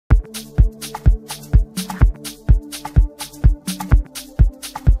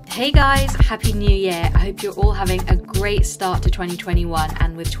Hey guys, Happy New Year. I hope you're all having a great start to 2021,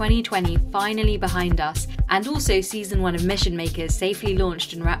 and with 2020 finally behind us and also season 1 of Mission Makers safely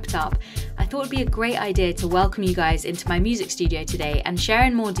launched and wrapped up, I thought it'd be a great idea to welcome you guys into my music studio today and share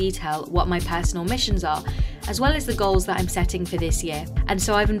in more detail what my personal missions are, as well as the goals that I'm setting for this year. And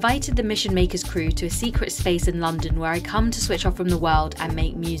so I've invited the Mission Makers crew to a secret space in London where I come to switch off from the world and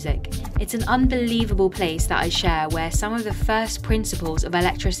make music. It's an unbelievable place that I share where some of the first principles of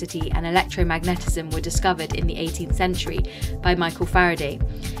electricity and electromagnetism were discovered in the 18th century by Michael Faraday,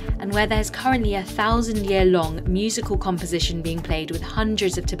 and where there's currently a 1,000-year-long musical composition being played with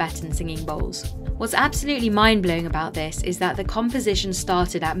hundreds of Tibetan singing bowls. What's absolutely mind-blowing about this is that the composition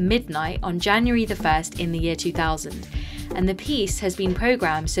started at midnight on January the 1st in the year 2000, and the piece has been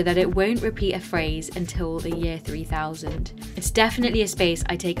programmed so that it won't repeat a phrase until the year 3000. It's definitely a space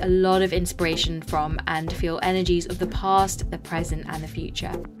I take a lot of inspiration from and feel energies of the past, the present and the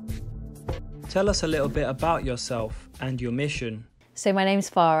future. Tell us a little bit about yourself and your mission. So my name's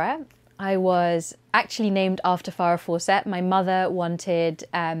Farah. I was actually named after Farah Fawcett. My mother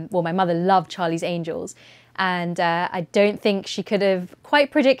my mother loved Charlie's Angels, and I don't think she could have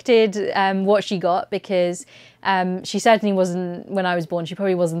quite predicted what she got, because she certainly wasn't, when I was born, she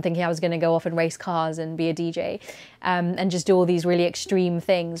probably wasn't thinking I was going to go off and race cars and be a DJ and just do all these really extreme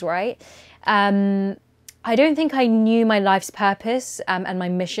things, right? I don't think I knew my life's purpose and my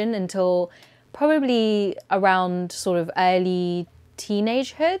mission until probably around sort of early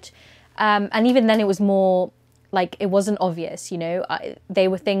teenagehood. And even then it was more like, it wasn't obvious, you know. They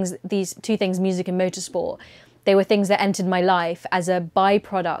were things, these two things, music and motorsport, they were things that entered my life as a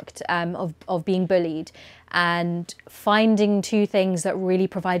byproduct of being bullied, and finding two things that really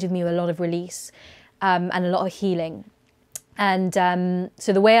provided me with a lot of release and a lot of healing. And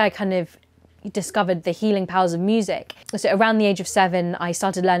so the way I kind of discovered the healing powers of music, so around the age of 7, I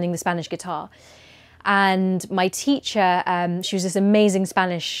started learning the Spanish guitar. And my teacher, she was this amazing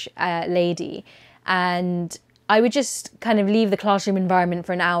Spanish lady, and I would just kind of leave the classroom environment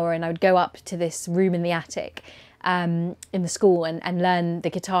for an hour and I would go up to this room in the attic in the school and learn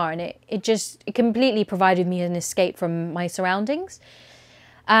the guitar, and it completely provided me an escape from my surroundings.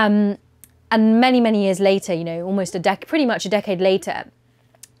 And many years later, you know, pretty much a decade later,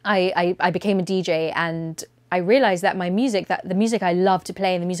 I became a DJ, and I realized that the music I love to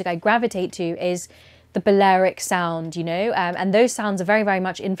play and the music I gravitate to is the Balearic sound, you know, and those sounds are very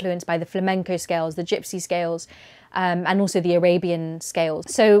much influenced by the flamenco scales, the gypsy scales, and also the Arabian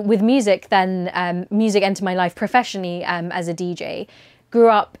scales. So with music, then music entered my life professionally as a DJ. Grew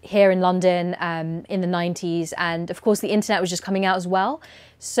up here in London in the 90s, and of course the internet was just coming out as well.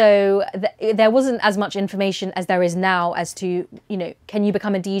 So there wasn't as much information as there is now as to, you know, can you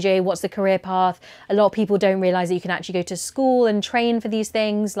become a DJ? What's the career path? A lot of people don't realize that you can actually go to school and train for these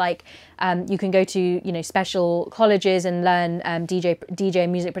things. Like you can go to, you know, special colleges and learn DJ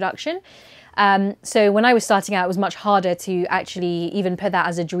music production. So when I was starting out, it was much harder to actually even put that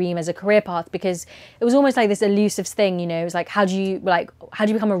as a dream, as a career path, because it was almost like this elusive thing, you know. It was like, how do you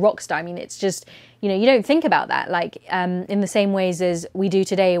become a rock star? I mean, it's just, you know, you don't think about that, like in the same ways as we do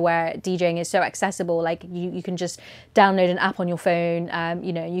today, where DJing is so accessible. Like you can just download an app on your phone,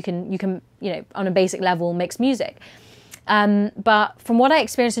 you know, you can, you know, on a basic level mix music. But from what I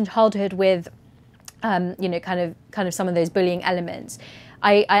experienced in childhood with, you know, kind of some of those bullying elements,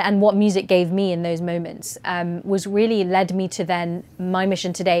 and what music gave me in those moments was really led me to then my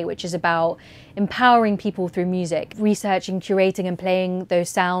mission today, which is about empowering people through music, researching, curating and playing those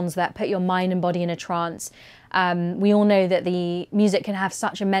sounds that put your mind and body in a trance. We all know that the music can have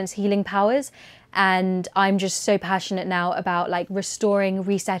such immense healing powers, and I'm just so passionate now about like restoring,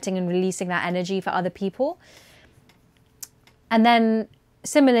 resetting and releasing that energy for other people. And then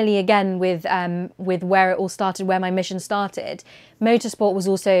similarly, again, with where it all started, where my mission started, motorsport was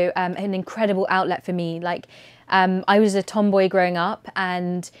also an incredible outlet for me. Like, I was a tomboy growing up,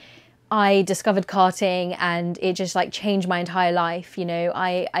 and I discovered karting, and it just like changed my entire life. You know,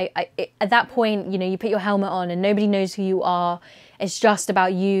 at that point, you know, you put your helmet on and nobody knows who you are. It's just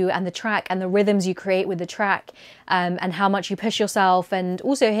about you and the track and the rhythms you create with the track, and how much you push yourself. And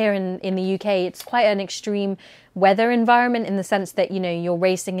also here in the UK, it's quite an extreme weather environment, in the sense that, you know, you're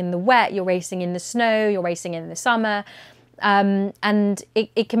racing in the wet, you're racing in the snow, you're racing in the summer. And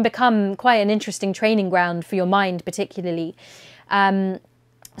it can become quite an interesting training ground for your mind, particularly.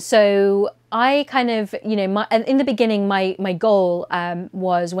 So I kind of, you know, in the beginning, my goal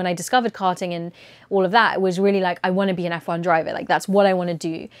was, when I discovered karting and all of that, it was really like, I want to be an F1 driver. Like, that's what I want to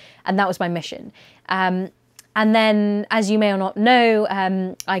do. And that was my mission. And then, as you may or not know,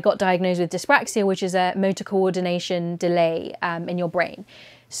 I got diagnosed with dyspraxia, which is a motor coordination delay in your brain.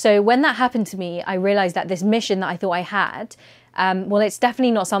 So when that happened to me, I realized that this mission that I thought I had, well, it's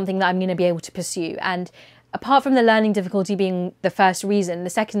definitely not something that I'm going to be able to pursue. And apart from the learning difficulty being the first reason, the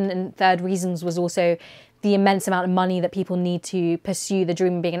second and third reasons was also the immense amount of money that people need to pursue the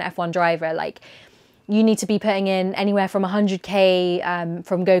dream of being an F1 driver. Like, you need to be putting in anywhere from 100K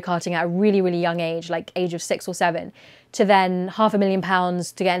from go-karting at a really, really young age, like age of 6 or 7, to then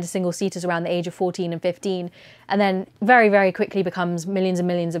 £500,000 to get into single-seaters around the age of 14 and 15. And then very, very quickly becomes millions and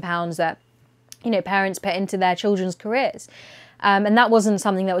millions of pounds that, you know, parents put into their children's careers. And that wasn't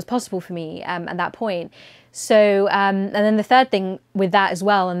something that was possible for me at that point. So, and then the third thing with that as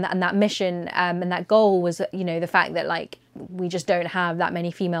well, and that mission and that goal was, you know, the fact that, like, we just don't have that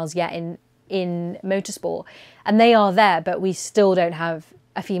many females yet in motorsport, and they are there, but we still don't have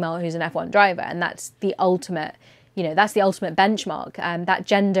a female who's an F1 driver, and that's the ultimate, you know, that's the ultimate benchmark. That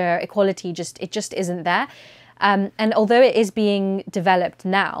gender equality just isn't there. And although it is being developed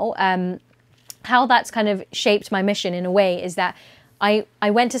now, how that's kind of shaped my mission in a way is that I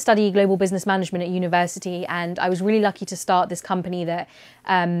went to study global business management at university, and I was really lucky to start this company that,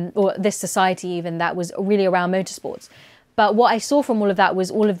 or this society even, that was really around motorsports. But what I saw from all of that was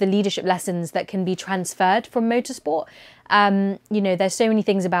all of the leadership lessons that can be transferred from motorsport. You know, there's so many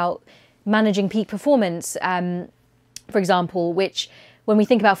things about managing peak performance, for example, which when we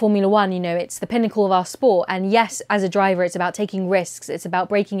think about Formula One, you know, it's the pinnacle of our sport. And yes, as a driver, it's about taking risks. It's about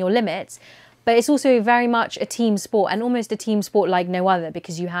breaking your limits. But it's also very much a team sport, and almost a team sport like no other,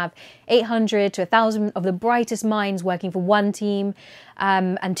 because you have 800 to 1,000 of the brightest minds working for one team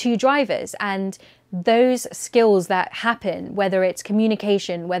and 2 drivers. And those skills that happen, whether it's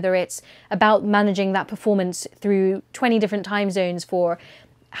communication, whether it's about managing that performance through 20 different time zones for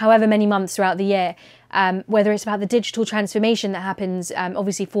however many months throughout the year, whether it's about the digital transformation that happens,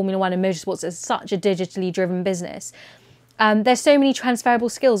 obviously Formula One and motorsports is such a digitally driven business. There's so many transferable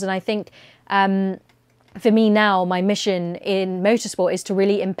skills, and I think for me now, my mission in motorsport is to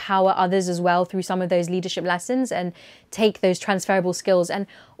really empower others as well through some of those leadership lessons and take those transferable skills. And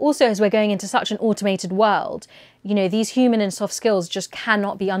also, as we're going into such an automated world, you know, these human and soft skills just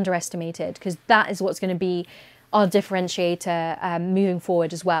cannot be underestimated, because that is what's going to be our differentiator moving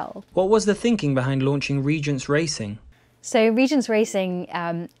forward as well. What was the thinking behind launching Regents Racing? So Regents Racing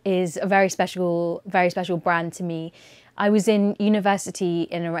is a very special brand to me. I was in university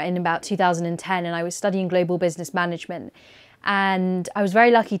in about 2010, and I was studying global business management. And I was very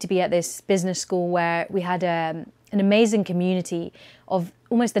lucky to be at this business school where we had an amazing community of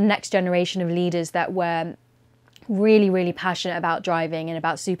almost the next generation of leaders that were really, really passionate about driving and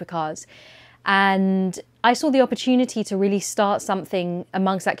about supercars. And I saw the opportunity to really start something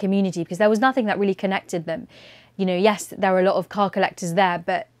amongst that community, because there was nothing that really connected them. You know, yes, there were a lot of car collectors there,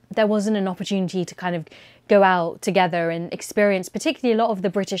 but there wasn't an opportunity to kind of go out together and experience particularly a lot of the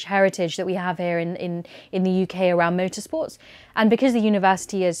British heritage that we have here in the UK around motorsports. And because the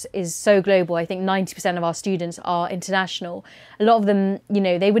university is so global, I think 90% of our students are international. A lot of them, you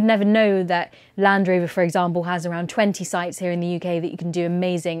know, they would never know that Land Rover, for example, has around 20 sites here in the UK that you can do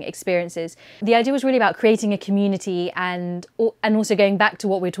amazing experiences. The idea was really about creating a community and also going back to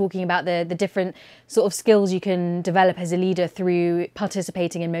what we're talking about, the different sort of skills you can develop as a leader through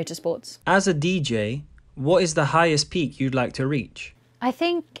participating in motorsports. As a DJ, what is the highest peak you'd like to reach? I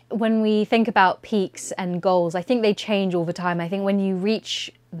think when we think about peaks and goals, I think they change all the time. I think when you reach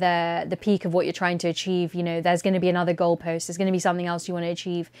the peak of what you're trying to achieve, you know, there's going to be another goalpost. There's going to be something else you want to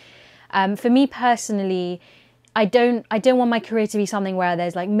achieve. For me personally, I don't want my career to be something where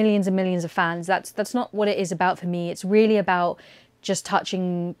there's like millions and millions of fans. That's not what it is about for me. It's really about just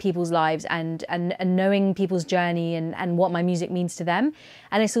touching people's lives and knowing people's journey and what my music means to them.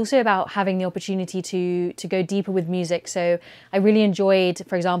 And it's also about having the opportunity to go deeper with music. So I really enjoyed,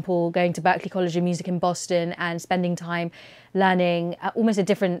 for example, going to Berklee College of Music in Boston and spending time learning almost a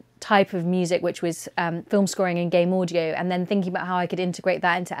different type of music, which was film scoring and game audio, and then thinking about how I could integrate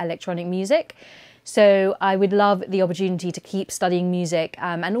that into electronic music. So I would love the opportunity to keep studying music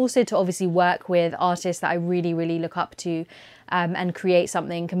and also to obviously work with artists that I really, really look up to and create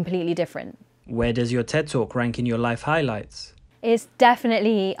something completely different. Where does your TED Talk rank in your life highlights? It's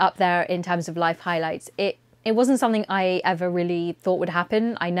definitely up there in terms of life highlights. It wasn't something I ever really thought would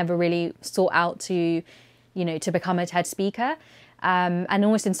happen. I never really sought out to, you know, to become a TED speaker. And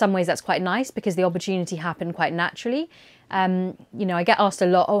almost in some ways that's quite nice because the opportunity happened quite naturally. You know, I get asked a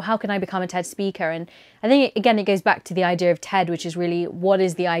lot, oh, how can I become a TED speaker? And I think, again, it goes back to the idea of TED, which is really, what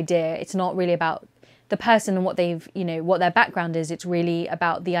is the idea? It's not really about the person and what they've, you know, what their background is. It's really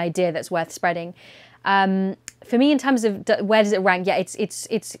about the idea that's worth spreading. For me, in terms of where does it rank? Yeah,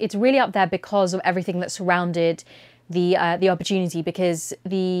 it's really up there because of everything that surrounded the opportunity, because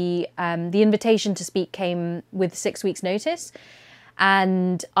the invitation to speak came with 6 weeks notice.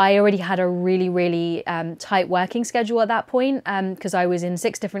 And I already had a really, really tight working schedule at that point, because I was in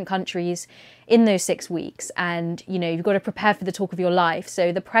 6 different countries in those 6 weeks. And, you know, you've got to prepare for the talk of your life.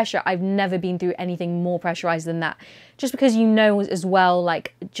 So the pressure, I've never been through anything more pressurized than that. Just because you know as well,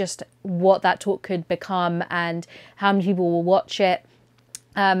 like, just what that talk could become and how many people will watch it.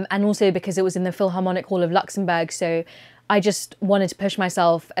 And also because it was in the Philharmonic Hall of Luxembourg. So I just wanted to push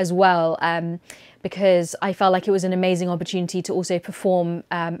myself as well, because I felt like it was an amazing opportunity to also perform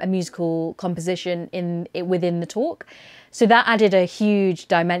a musical composition within the talk. So that added a huge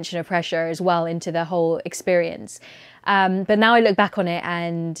dimension of pressure as well into the whole experience. But now I look back on it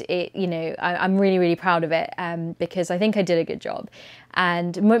and I'm really, really proud of it, because I think I did a good job.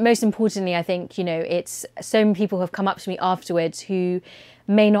 And most importantly, I think, it's so many people have come up to me afterwards who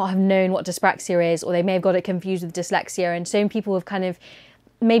may not have known what dyspraxia is, or they may have got it confused with dyslexia. And so many people have kind of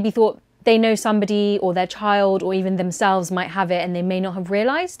maybe thought they know somebody or their child or even themselves might have it and they may not have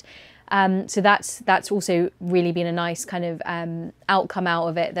realised. So that's also really been a nice kind of outcome out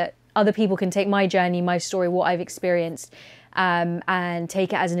of it, that other people can take my journey, my story, what I've experienced, and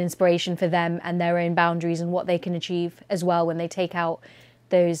take it as an inspiration for them and their own boundaries and what they can achieve as well when they take out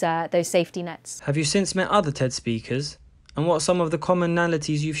those safety nets. Have you since met other TED speakers? And what are some of the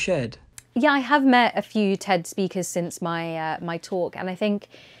commonalities you've shared? Yeah, I have met a few TED speakers since my talk, and I think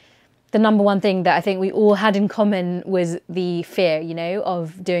the number one thing that I think we all had in common was the fear,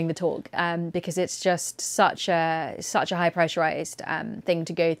 of doing the talk, because it's just such a high pressurized thing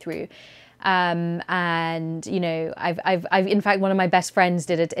to go through. And I've in fact, one of my best friends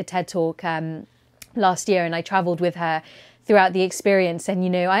did a TED talk last year, and I travelled with her throughout the experience. And,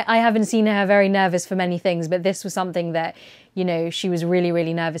 I haven't seen her very nervous for many things, but this was something that, she was really,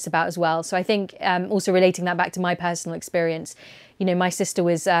 really nervous about as well. So I think also relating that back to my personal experience, my sister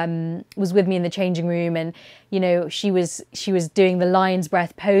was with me in the changing room, and, she was doing the lion's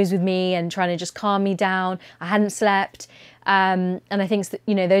breath pose with me and trying to just calm me down. I hadn't slept. And I think,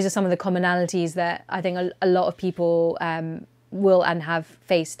 those are some of the commonalities that I think a lot of people will and have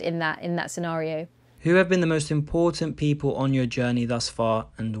faced in that scenario. Who have been the most important people on your journey thus far,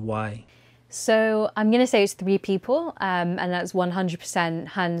 and why? So I'm going to say it's 3 people, and that's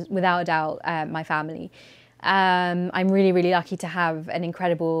 100% without a doubt my family. I'm really, really lucky to have an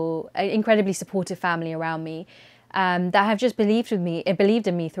incredibly supportive family around me that have just believed in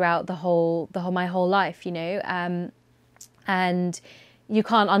me throughout my whole life, and you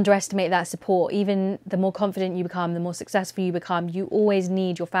can't underestimate that support. Even the more confident you become, the more successful you become, you always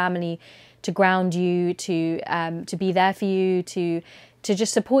need your family to ground you, to be there for you, to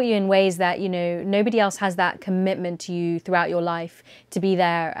just support you in ways that, nobody else has that commitment to you throughout your life, to be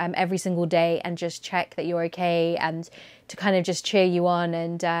there every single day and just check that you're okay, and to kind of just cheer you on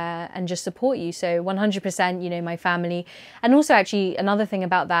and just support you. So 100%, my family. And also, actually, another thing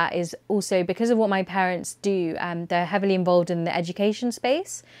about that is also because of what my parents do, they're heavily involved in the education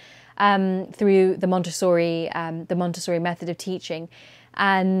space through the Montessori method of teaching.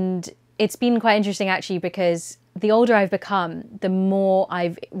 And it's been quite interesting, actually, because the older I've become, the more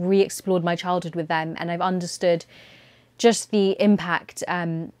I've re-explored my childhood with them, and I've understood just the impact,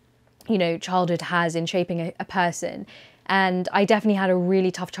 childhood has in shaping a person. And I definitely had a really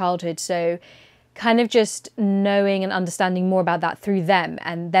tough childhood. So kind of just knowing and understanding more about that through them,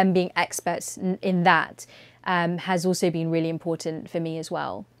 and them being experts in that, has also been really important for me as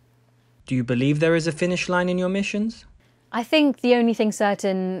well. Do you believe there is a finish line in your missions? I think the only thing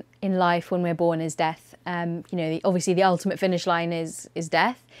certain in life when we're born is death. Obviously the ultimate finish line is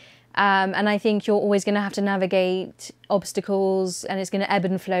death. And I think you're always going to have to navigate obstacles, and it's going to ebb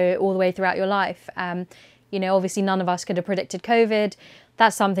and flow all the way throughout your life. Obviously none of us could have predicted COVID.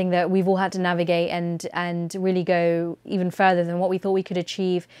 That's something that we've all had to navigate and really go even further than what we thought we could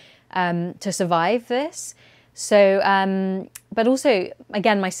achieve to survive this. So, but also,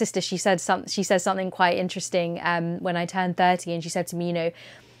 again, my sister, she says something quite interesting when I turned 30, and she said to me,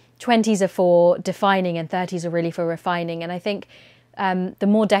 20s are for defining and 30s are really for refining. And I think the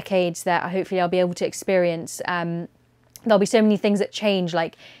more decades that hopefully I'll be able to experience, there'll be so many things that change.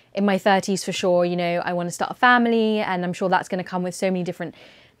 Like in my 30s, for sure, I want to start a family, and I'm sure that's going to come with so many different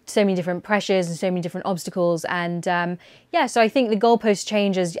pressures and so many different obstacles. And so I think the goalposts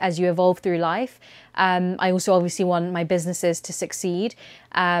change as you evolve through life. I also obviously want my businesses to succeed,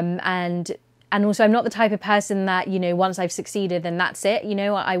 and also I'm not the type of person that once I've succeeded then that's it.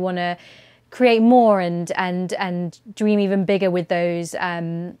 I want to create more and dream even bigger with those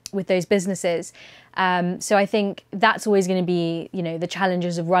businesses. So I think that's always going to be, you know, the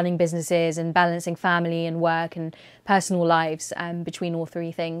challenges of running businesses and balancing family and work and personal lives between all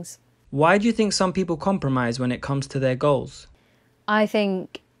three things. Why do you think some people compromise when it comes to their goals? I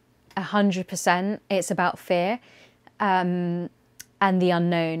think 100% it's about fear and the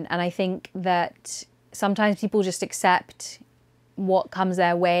unknown. And I think that sometimes people just accept what comes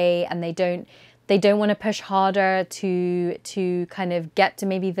their way, and they don't want to push harder to kind of get to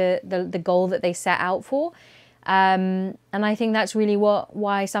maybe the goal that they set out for. And I think that's really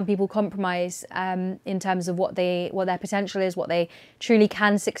why some people compromise in terms of what their potential is, what they truly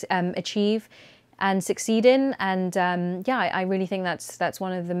can achieve and succeed in. And yeah, I really think that's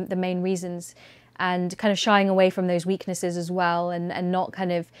one of the main reasons, and kind of shying away from those weaknesses as well, and not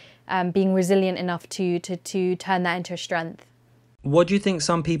kind of being resilient enough to turn that into a strength. What do you think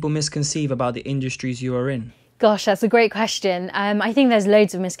some people misconceive about the industries you are in? Gosh, that's a great question. I think there's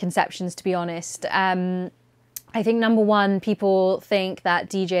loads of misconceptions, to be honest. I think number one, people think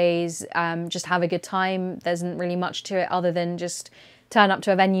that DJs just have a good time. There isn't really much to it other than just turn up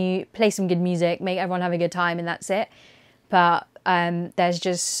to a venue, play some good music, make everyone have a good time, and that's it. But there's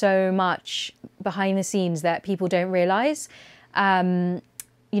just so much behind the scenes that people don't realise.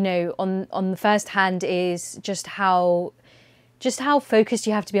 You know, on the first hand is just how focused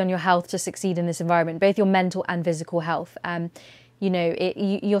you have to be on your health to succeed in this environment, both your mental and physical health. You know,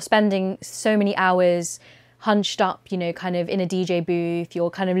 you're spending so many hours hunched up, you know, kind of in a DJ booth, you're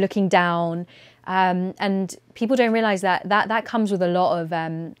kind of looking down, and people don't realise that comes with a lot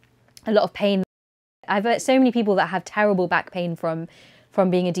of pain. I've heard so many people that have terrible back pain from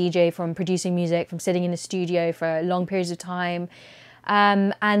being a DJ, from producing music, from sitting in a studio for long periods of time.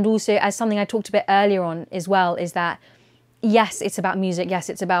 And also, as something I talked a bit earlier on as well, is that yes, it's about music, yes,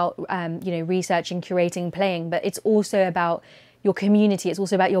 it's about you know, researching, curating, playing, but it's also about your community, it's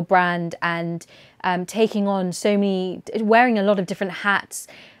also about your brand, and taking on wearing a lot of different hats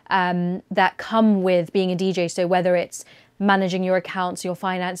that come with being a DJ. So whether it's managing your accounts, your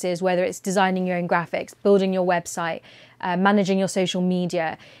finances, whether it's designing your own graphics, building your website, managing your social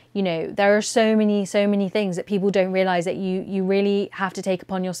media, you know, there are so many things that people don't realize that you really have to take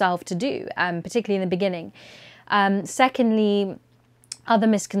upon yourself to do, particularly in the beginning. Secondly, other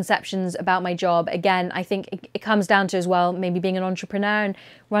misconceptions about my job. Again, I think it comes down to as well, maybe being an entrepreneur and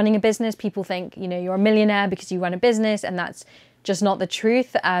running a business. People think, you know, you're a millionaire because you run a business, and that's just not the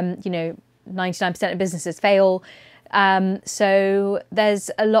truth. You know, 99% of businesses fail. So there's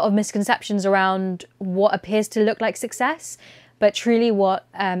a lot of misconceptions around what appears to look like success, but truly what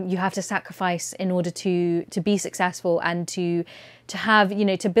you have to sacrifice in order to be successful, and to have, you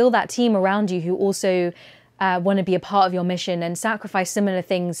know, to build that team around you who also want to be a part of your mission and sacrifice similar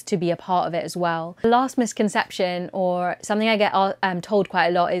things to be a part of it as well. The last misconception, or something I get told quite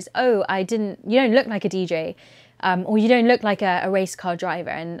a lot, is, oh, you don't look like a DJ, or you don't look like a race car driver.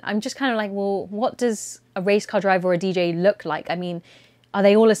 And I'm just kind of like, well, what does a race car driver or a DJ look like? I mean, are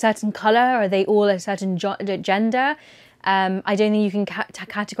they all a certain color? Are they all a certain gender? I don't think you can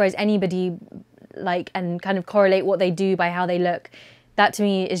categorize anybody and kind of correlate what they do by how they look. That to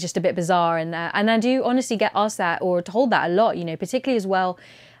me is just a bit bizarre, and I do honestly get asked that or told that a lot, you know, particularly as well,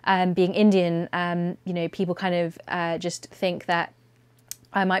 being Indian, you know, people kind of just think that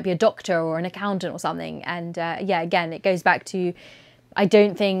I might be a doctor or an accountant or something. And yeah, again, it goes back to, I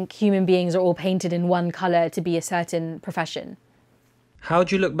don't think human beings are all painted in one colour to be a certain profession. How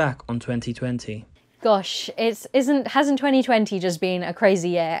do you look back on 2020? Gosh, hasn't 2020 just been a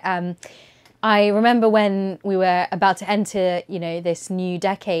crazy year? I remember when we were about to enter, you know, this new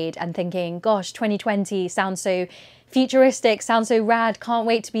decade, and thinking, gosh, 2020 sounds so futuristic, sounds so rad, can't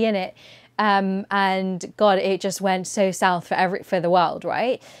wait to be in it. And God, it just went so south for the world,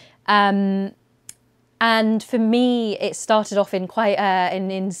 right? And for me, it started off in quite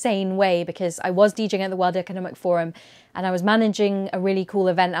an insane way, because I was DJing at the World Economic Forum, and I was managing a really cool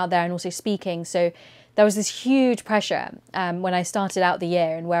event out there and also speaking. So there was this huge pressure when I started out the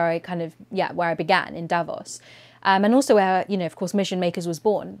year, and where I began in Davos, and also where, you know, of course, Mission Makers was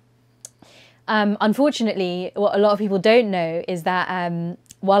born. Unfortunately, what a lot of people don't know is that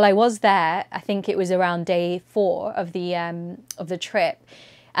while I was there, I think it was around day 4 of the trip,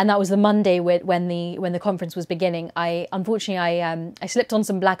 and that was the Monday when the conference was beginning. Unfortunately I slipped on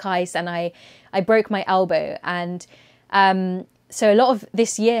some black ice, and I broke my elbow, and so a lot of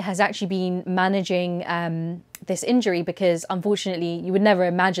this year has actually been managing this injury, because unfortunately you would never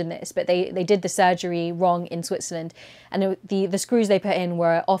imagine this, but they did the surgery wrong in Switzerland, and the screws they put in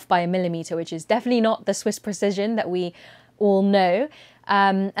were off by 1 millimeter, which is definitely not the Swiss precision that we all know.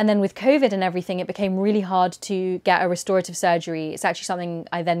 And then with COVID and everything, it became really hard to get a restorative surgery. It's actually something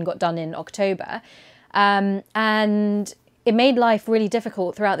I then got done in October. And it made life really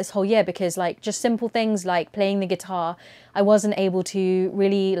difficult throughout this whole year because like just simple things like playing the guitar, I wasn't able to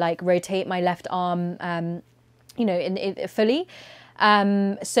really like rotate my left arm, you know, in fully.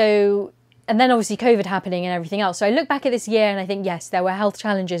 So, and then obviously COVID happening and everything else. So I look back at this year and I think, yes, there were health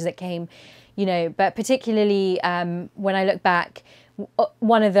challenges that came, you know, but particularly when I look back,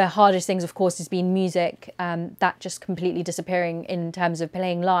 one of the hardest things, of course, has been music, that just completely disappearing in terms of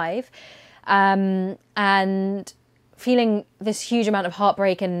playing live. And feeling this huge amount of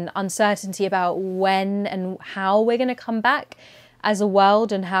heartbreak and uncertainty about when and how we're going to come back as a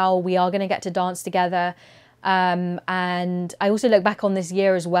world and how we are going to get to dance together. And I also look back on this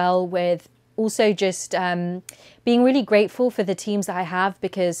year as well with also just being really grateful for the teams that I have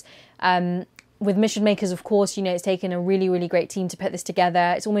because with Mission Makers, of course, you know, it's taken a really, really great team to put this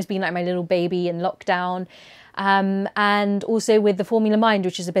together. It's almost been like my little baby in lockdown. And also with the Formula Mind,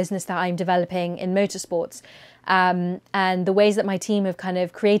 which is a business that I'm developing in motorsports. And the ways that my team have kind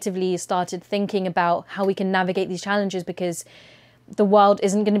of creatively started thinking about how we can navigate these challenges because the world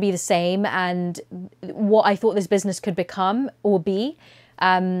isn't going to be the same. And what I thought this business could become or be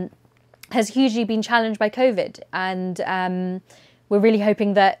has hugely been challenged by COVID. And we're really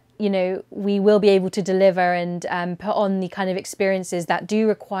hoping that, you know, we will be able to deliver and put on the kind of experiences that do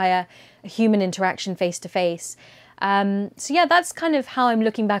require a human interaction face to face. So yeah, that's kind of how I'm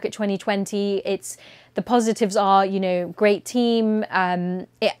looking back at 2020. The positives are, you know, great team.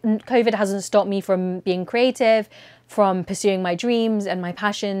 COVID hasn't stopped me from being creative, from pursuing my dreams and my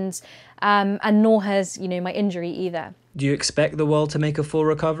passions, and nor has, you know, my injury either. Do you expect the world to make a full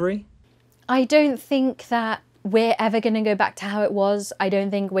recovery? I don't think that we're ever going to go back to how it was. I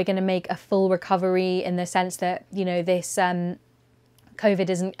don't think we're going to make a full recovery in the sense that, you know, this COVID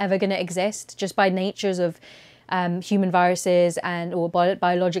isn't ever going to exist just by natures of human viruses and or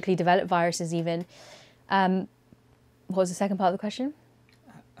biologically developed viruses even. What was the second part of the question?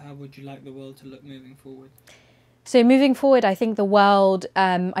 How would you like the world to look moving forward? So moving forward, I think the world,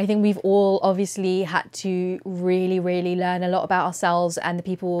 I think we've all obviously had to really, really learn a lot about ourselves and the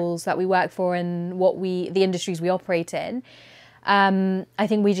peoples that we work for and the industries we operate in. I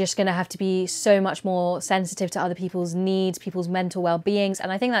think we're just going to have to be so much more sensitive to other people's needs, people's mental well-beings.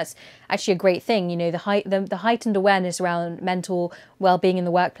 And I think that's actually a great thing, you know, the heightened awareness around mental well-being in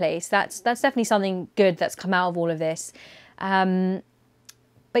the workplace. That's definitely something good that's come out of all of this.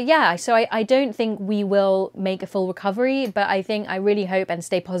 But yeah, so I don't think we will make a full recovery, but I really hope and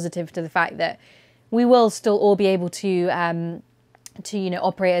stay positive to the fact that we will still all be able to you know,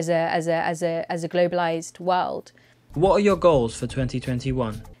 operate as a globalized world. What are your goals for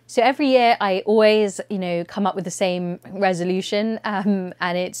 2021? So every year I always, you know, come up with the same resolution,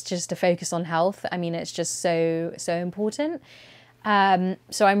 and it's just to focus on health. I mean, it's just so important.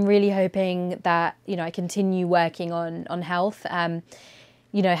 So I'm really hoping that, you know, I continue working on health.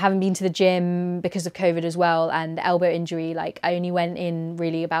 You know, haven't been to the gym because of COVID as well, and the elbow injury, like I only went in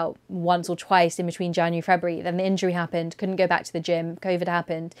really about once or twice in between January, February. Then the injury happened, couldn't go back to the gym, COVID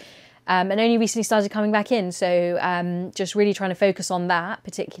happened, and only recently started coming back in. So just really trying to focus on that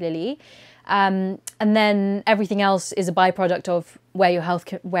particularly. And then everything else is a byproduct of where your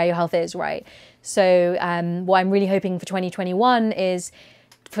health is, right? So what I'm really hoping for 2021 is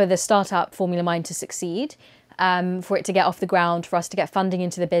for the startup Formula Mind to succeed. For it to get off the ground, for us to get funding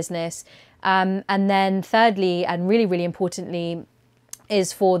into the business. And then thirdly, and really, really importantly,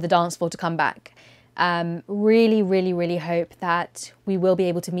 is for the dance floor to come back. Really, really, really hope that we will be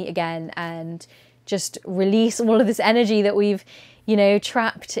able to meet again and just release all of this energy that we've, you know,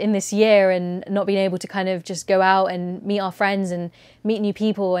 trapped in this year and not being able to kind of just go out and meet our friends and meet new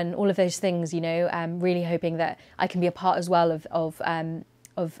people and all of those things, you know. Really hoping that I can be a part as well of kind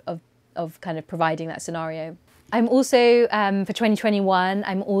of providing that scenario. I'm also, for 2021,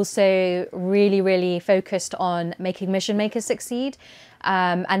 I'm also really, really focused on making Mission Makers succeed,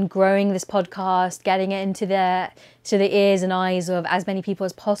 and growing this podcast, getting it into the ears and eyes of as many people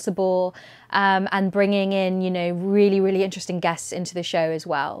as possible, and bringing in, you know, really, really interesting guests into the show as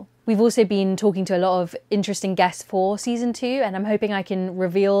well. We've also been talking to a lot of interesting guests for season 2, and I'm hoping I can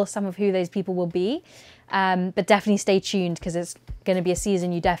reveal some of who those people will be. But definitely stay tuned because it's going to be a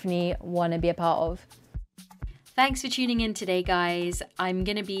season you definitely want to be a part of. Thanks for tuning in today, guys. I'm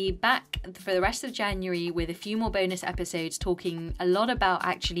going to be back for the rest of January with a few more bonus episodes talking a lot about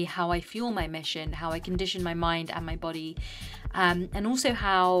actually how I fuel my mission, how I condition my mind and my body, and also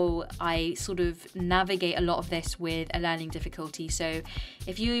how I sort of navigate a lot of this with a learning difficulty. So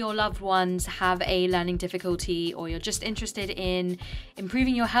if you or your loved ones have a learning difficulty, or you're just interested in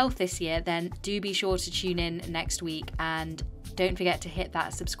improving your health this year, then do be sure to tune in next week, and don't forget to hit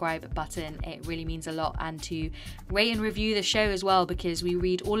that subscribe button. It really means a lot, and to rate and review the show as well, because we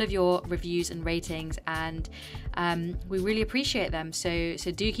read all of your reviews and ratings, and we really appreciate them. So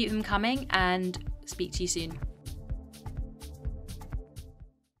do keep them coming, and speak to you soon.